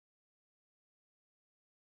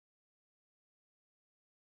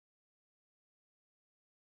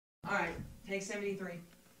Alright, take 73.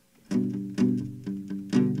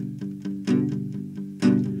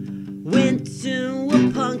 Went to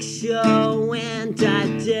a punk show and I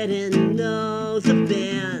didn't know the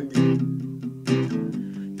band.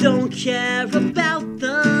 Don't care about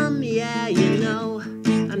them, yeah, you know,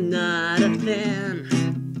 I'm not a fan.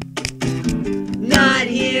 Not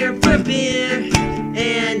here for beer,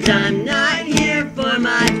 and I'm not here for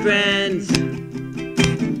my friends.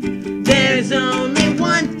 There's only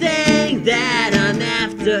one thing that I'm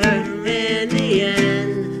after in the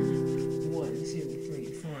end. 1, 2, 3,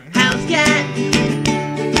 4. House cat,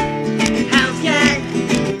 house cat,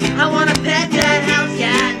 I wanna pet that house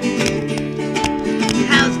cat.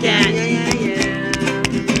 House cat, yeah, yeah,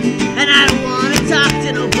 yeah. And I don't wanna talk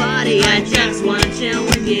to nobody, I just wanna chill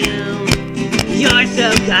with you. You're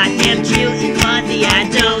so goddamn cute and fuzzy, I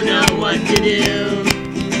don't know what to do.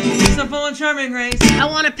 So full and charming, Grace. I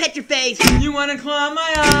wanna pet your face. You wanna claw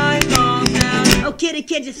my eyeballs down. Oh kitty,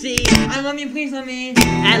 can't you see? I love you, please let me.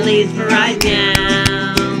 At least for right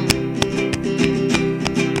now.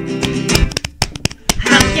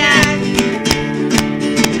 House cat,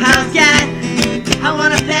 house cat, I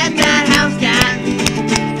wanna pet that house cat.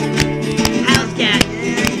 House cat.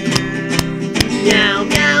 Meow,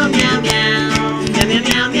 meow, meow, meow. Meow,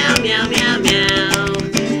 meow, meow, meow, meow, meow.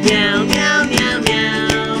 Meow, meow, meow, meow.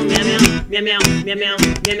 Meow, meow, meow,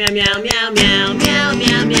 meow, meow, meow, meow, meow, meow, meow,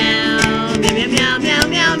 meow, meow. Meow, meow, meow,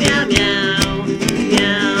 meow, meow, meow.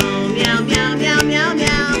 Meow, meow, meow, meow,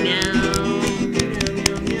 meow,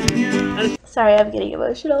 meow. Sorry, I'm getting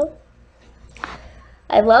emotional.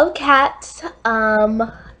 I love cats.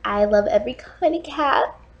 I love every kind of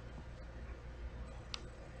cat.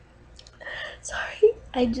 Sorry,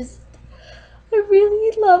 I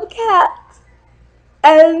really love cats.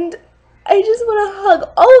 And I just want to hug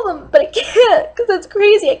all of them, but I can't, because that's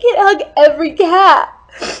crazy. I can't hug every cat.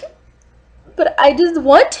 But I just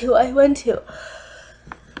want to. I want to.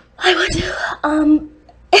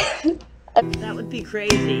 That would be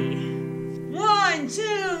crazy. 1, 2,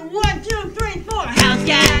 1, 2, 3, 4. House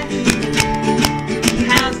cat,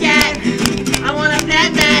 house cat, I wanna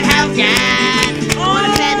pet that house cat. I wanna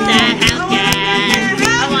pet that house cat.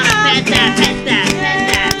 I wanna pet that, pet that, pet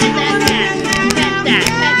that, pet that cat, pet that,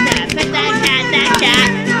 pet that, pet that cat, that cat.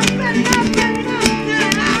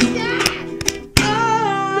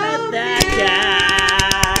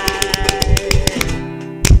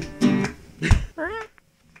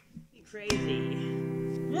 Crazy.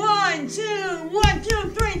 1, 2, 1, 2,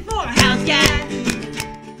 3, 4. House cat.